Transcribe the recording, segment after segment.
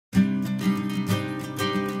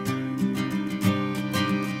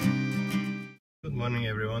morning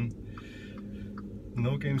everyone.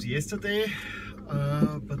 No games yesterday,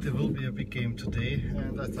 but there will be a big game today,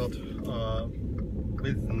 and I thought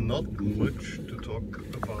with not much to talk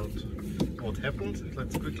about what happened,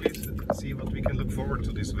 let's quickly see what we can look forward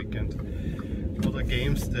to this weekend. What are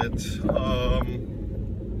games that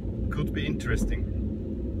could be interesting.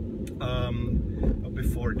 But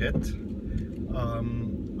before that,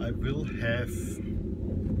 I will have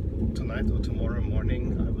tonight or tomorrow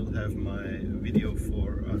morning, I will have my video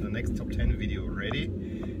for the next top 10 video ready.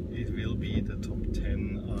 It will be the top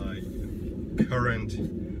 10 current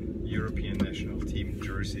European national team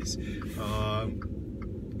jerseys.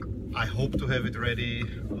 I hope to have it ready.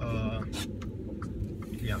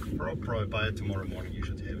 Yeah, probably by tomorrow morning you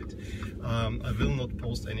should have it. I will not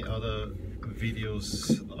post any other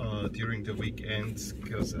videos during the weekend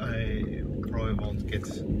because I probably won't get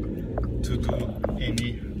to do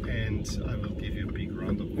any, and I will give you a big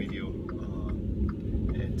roundup video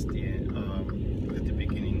at the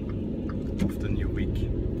beginning of the new week.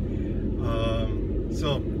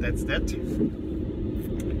 So that's that. A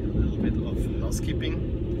little bit of housekeeping.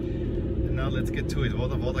 And now let's get to it.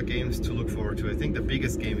 What are games to look forward to? I think the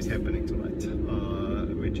biggest game is happening tonight,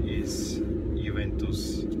 which is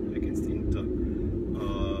Juventus against Inter.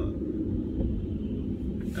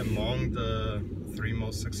 Among the three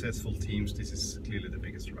most successful teams, this is clearly the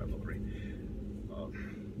biggest rivalry.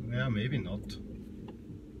 Yeah, maybe not.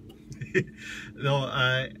 No,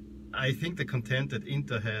 I think the content that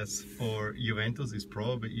Inter has for Juventus is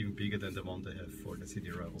probably even bigger than the one they have for the city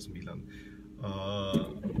rivals Milan.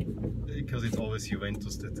 Because it's always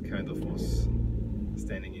Juventus that kind of was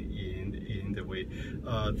standing in the way.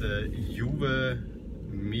 The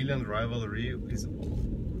Juve-Milan rivalry is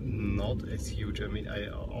not as huge. I mean, I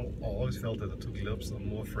always felt that the two clubs are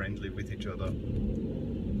more friendly with each other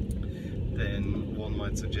than one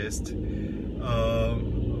might suggest.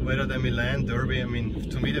 Whether the Milan derby, I mean,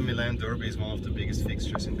 to me the Milan derby is one of the biggest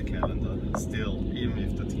fixtures in the calendar still, even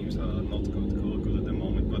if the teams are not good at the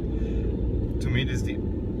moment. But to me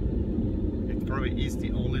it probably is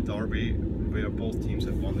the only derby where both teams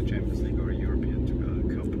have won the Champions League or a European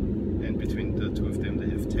Cup, and between the two of them they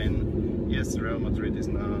have 10. Yes, Real Madrid is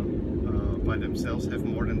now by themselves have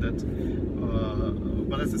more than that,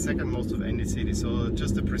 but that's the second most of any city, so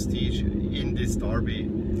just the prestige in this derby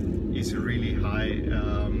is really high,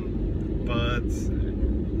 but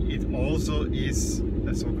it also is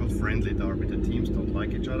a so-called friendly derby. The teams don't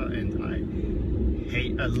like each other, and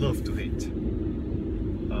I love to hate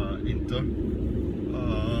Inter,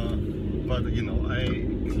 but you know, I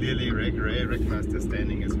clearly recognize their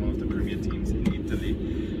standing as one of the premier teams in Italy,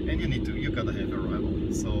 and you gotta have a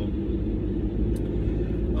rival. So,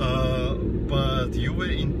 but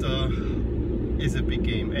Juve-Inter is a big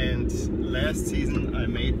game, and last season I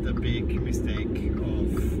made the big mistake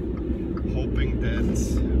of hoping that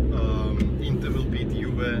Inter will beat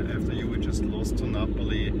Juve after Juve just lost to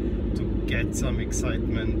Napoli to get some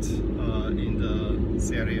excitement in the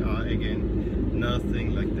Serie A again.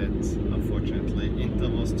 Nothing like that, unfortunately. Inter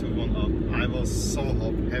was 2-1 up. I was so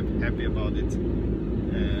happy about it,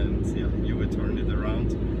 and yeah, Juve turned it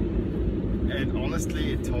around. And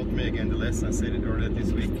honestly, it taught me again the lesson. I said it earlier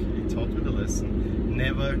this week. It taught me the lesson: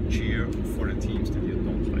 never cheer for the teams that you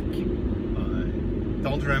don't like. I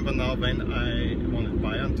don't remember now when I wanted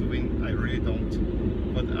Bayern to win. I really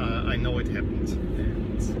don't, but I know it happened,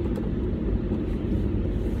 and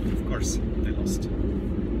of course they lost.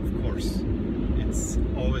 Of course. It's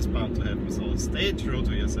always bound to happen, so stay true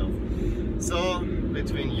to yourself. So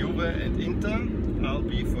between Juve and Inter, I'll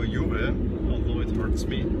be for Juve, although it hurts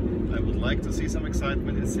me. I would like to see some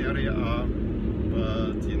excitement in Serie A,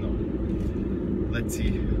 but you know, let's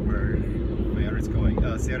see where it's going.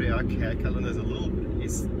 Serie A calendar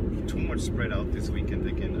is too much spread out this weekend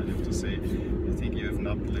again, I have to say. I think you have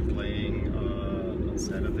Napoli playing on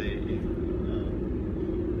Saturday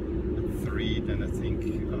at 3, then I think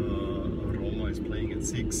is playing at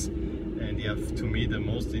 6, and yeah, to me the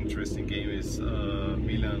most interesting game is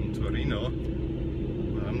Milan-Torino.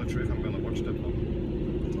 I'm not sure if I'm gonna watch that one.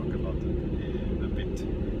 We'll talk about it in a bit.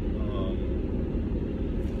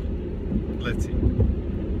 Let's see.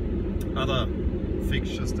 Other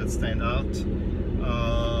fixtures that stand out.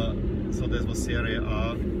 So this was Serie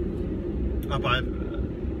A.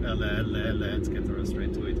 Let's get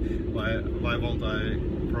straight to it. Why won't I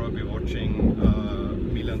probably be watching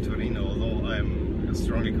Milan-Torino, although I'm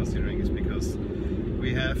strongly considering it, because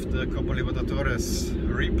we have the Copa Libertadores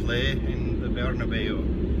replay in the Bernabeu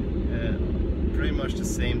pretty much the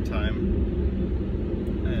same time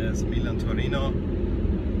as Milan-Torino,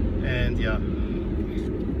 and yeah,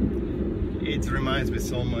 it reminds me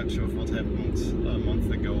so much of what happened a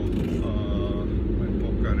month ago when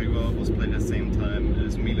Boca River was played at the same time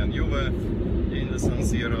as Milan Juve in the San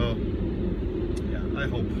Siro. Yeah, I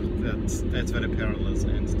hope that that's where the parallels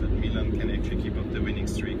end, that Milan can actually keep up the winning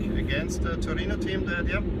streak against the Torino team that,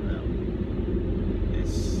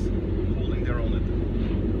 is holding their own.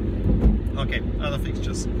 Okay, other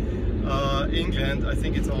fixtures. England, I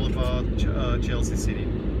think it's all about Chelsea City.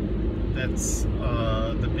 That's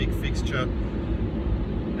the big fixture,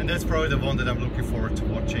 and that's probably the one that I'm looking forward to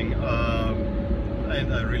watching.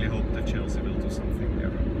 And I really hope that Chelsea will do something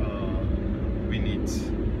there. We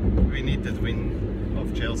need that win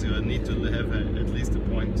of Chelsea. We need to have at least a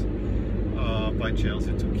point by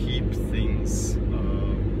Chelsea to keep things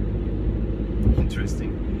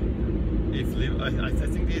interesting. I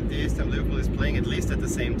think this time Liverpool is playing at least at the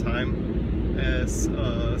same time as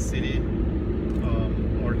City,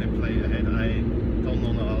 or they play ahead. I don't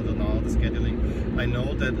know now the scheduling. I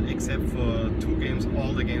know that except for 2 games,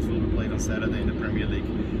 all the games will be played on Saturday in the Premier League,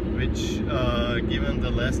 which, given the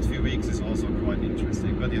last few weeks, is also quite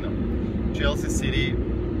interesting. But you know, Chelsea City,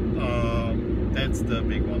 that's the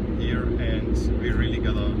big one here, and we really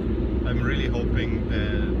gotta. I'm really hoping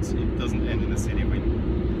that it doesn't end in a City win.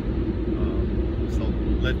 So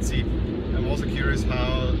let's see. I'm also curious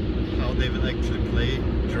how they will actually play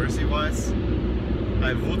jersey-wise.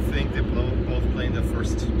 I would think they both play in their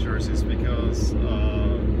first jerseys, because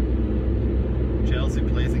Chelsea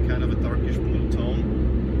plays in kind of a darkish blue tone,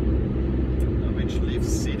 which leaves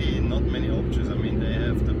City not many options. I mean, they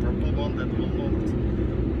have the purple one that will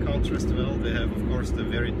not contrast well. They have, of course, the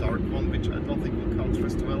very dark one, which I don't think will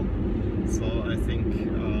contrast well. So I think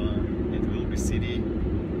it will be City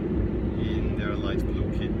in their light blue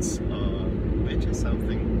kits, which is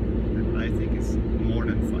something that I think is more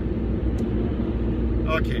than fine.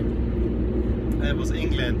 Okay, that was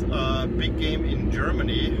England. Big game in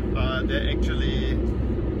Germany. They're actually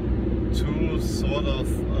 2 sort of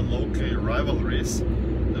local rivalries.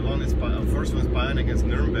 The one is first one is Bayern against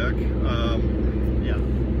Nuremberg. Yeah,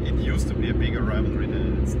 it used to be a bigger rivalry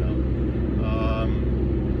than it is now.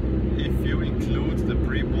 If you include the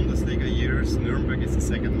pre-Bundesliga years, Nuremberg is the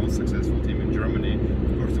 2nd most successful team in Germany.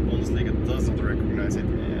 Of course, the Bundesliga doesn't recognize it.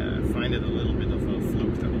 I find it a little bit of a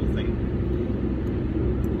fluke, the whole thing.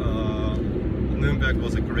 Nuremberg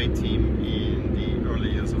was a great team in the early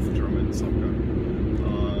years of German soccer.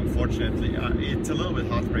 Unfortunately, it's a little bit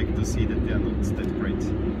heartbreaking to see that they are not that great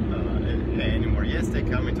anymore. Yes, they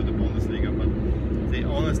come into the Bundesliga, but they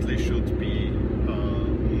honestly should be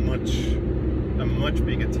a much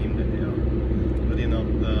bigger team than they are. But you know,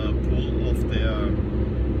 the pool of their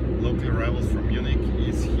local rivals from Munich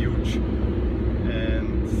is huge,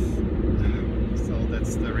 and so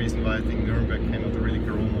that's the reason why I think Nuremberg cannot really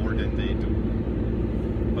grow more than they do.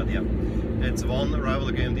 But yeah, it's one rival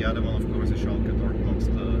game. The other one, of course, is Schalke Dortmund,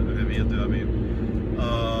 the Revier Derby.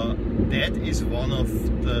 That is one of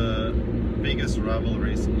the biggest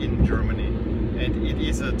rivalries in Germany, and it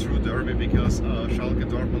is a true derby because Schalke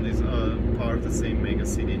Dortmund is part of the same mega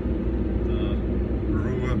city, the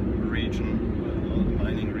Ruhr region, the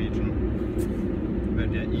mining region, where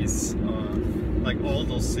there is like all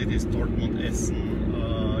those cities, Dortmund, Essen,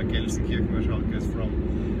 Gelsenkirchen, where Schalke is from.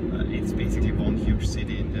 It's basically one huge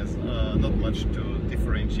city, and there's not much to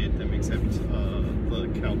differentiate them except the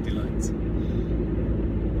county lines.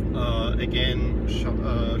 Again,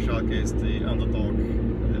 Schalke is the underdog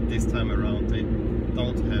this time around. They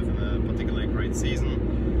don't have a particularly great season.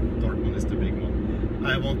 Dortmund is the big one.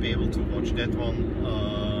 I won't be able to watch that one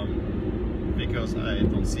because I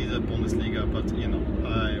don't see the Bundesliga, but you know,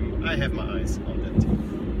 I have my eyes on that team,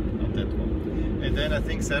 on that one. And then I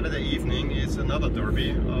think Saturday evening is another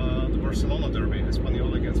derby, the Barcelona derby,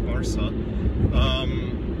 Espanyol against Barca.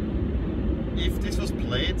 If this was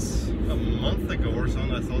played a month ago or so,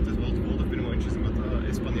 I thought it would have been more interesting, but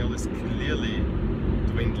Espanyol is clearly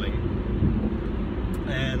dwindling.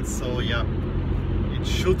 And so yeah, it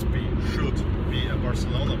should be a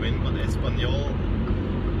Barcelona win, but Espanyol,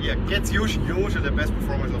 yeah, gets usually the best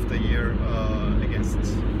performance of the year against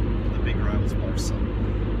the big rivals Barca.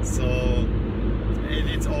 So, and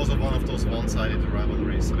it's also one of those one-sided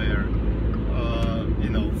rivalries where, you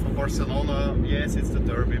know, for Barcelona, yes, it's the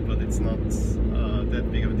derby, but it's not that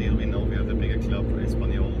big of a deal. We know we are the bigger club.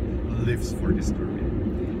 Espanyol lives for this derby.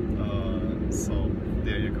 So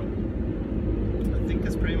there you go. I think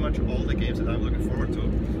that's pretty much all the games that I'm looking forward to.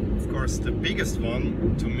 Of course, the biggest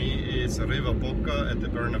one to me is River Boca at the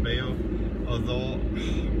Bernabeu, although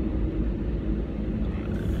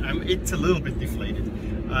it's a little bit deflated.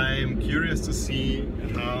 I'm curious to see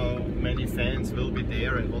how many fans will be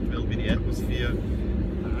there and what will be the atmosphere.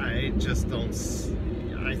 I just don't.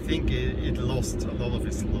 I think it lost a lot of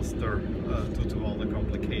its luster due to all the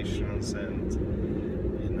complications, and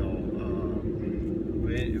you know,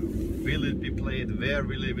 will it be played? Where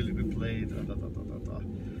will it be played?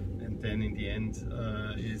 And then in the end,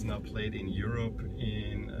 it is now played in Europe.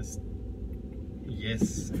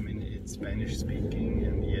 Yes, I mean it's Spanish speaking,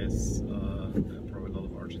 and yes, there are probably a lot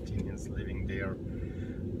of Argentinians living there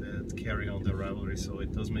that carry on the rivalry, so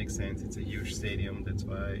it does make sense. It's a huge stadium, that's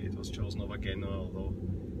why it was chosen over Genoa, although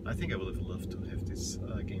I think I would have loved to have this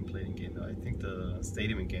game played in Genoa. I think the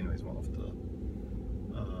stadium in Genoa is one of the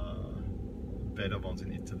better ones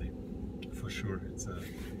in Italy, for sure. It's a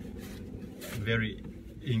very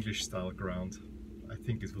English style ground. I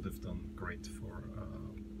think it would have done great for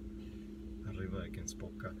River against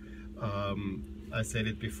Boca. I said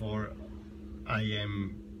it before, I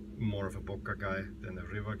am more of a Boca guy than a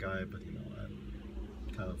River guy, but you know,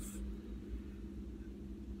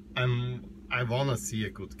 I wanna see a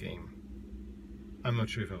good game. I'm not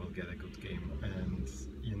sure if I will get a good game, and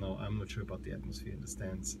you know, I'm not sure about the atmosphere in the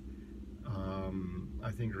stands.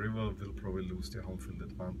 I think River will probably lose their home field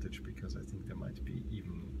advantage, because I think there might be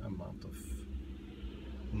even amount of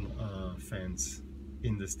fans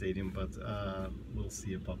in the stadium, but we'll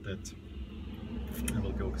see about that. I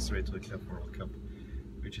will go straight to the Club World Cup,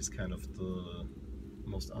 which is kind of the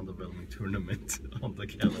most underwhelming tournament on the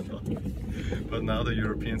calendar. But now the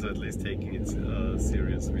Europeans are at least taking it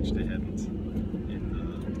serious, which they hadn't in the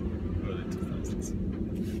early 2000s.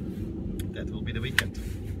 That will be the weekend.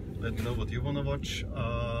 Let me know what you want to watch.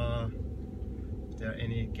 If there are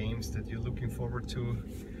any games that you're looking forward to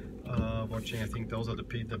watching. I think those are the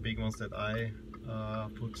big ones that I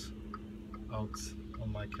put out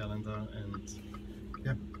on my calendar, and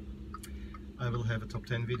yeah, I will have a top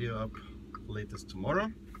 10 video up latest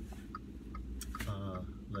tomorrow.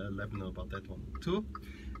 Let me know about that one too,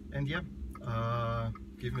 and yeah,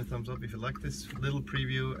 give me a thumbs up if you like this little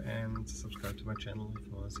preview, and subscribe to my channel if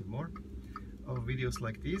you want to see more of videos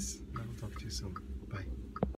like these. I will talk to you soon. Bye.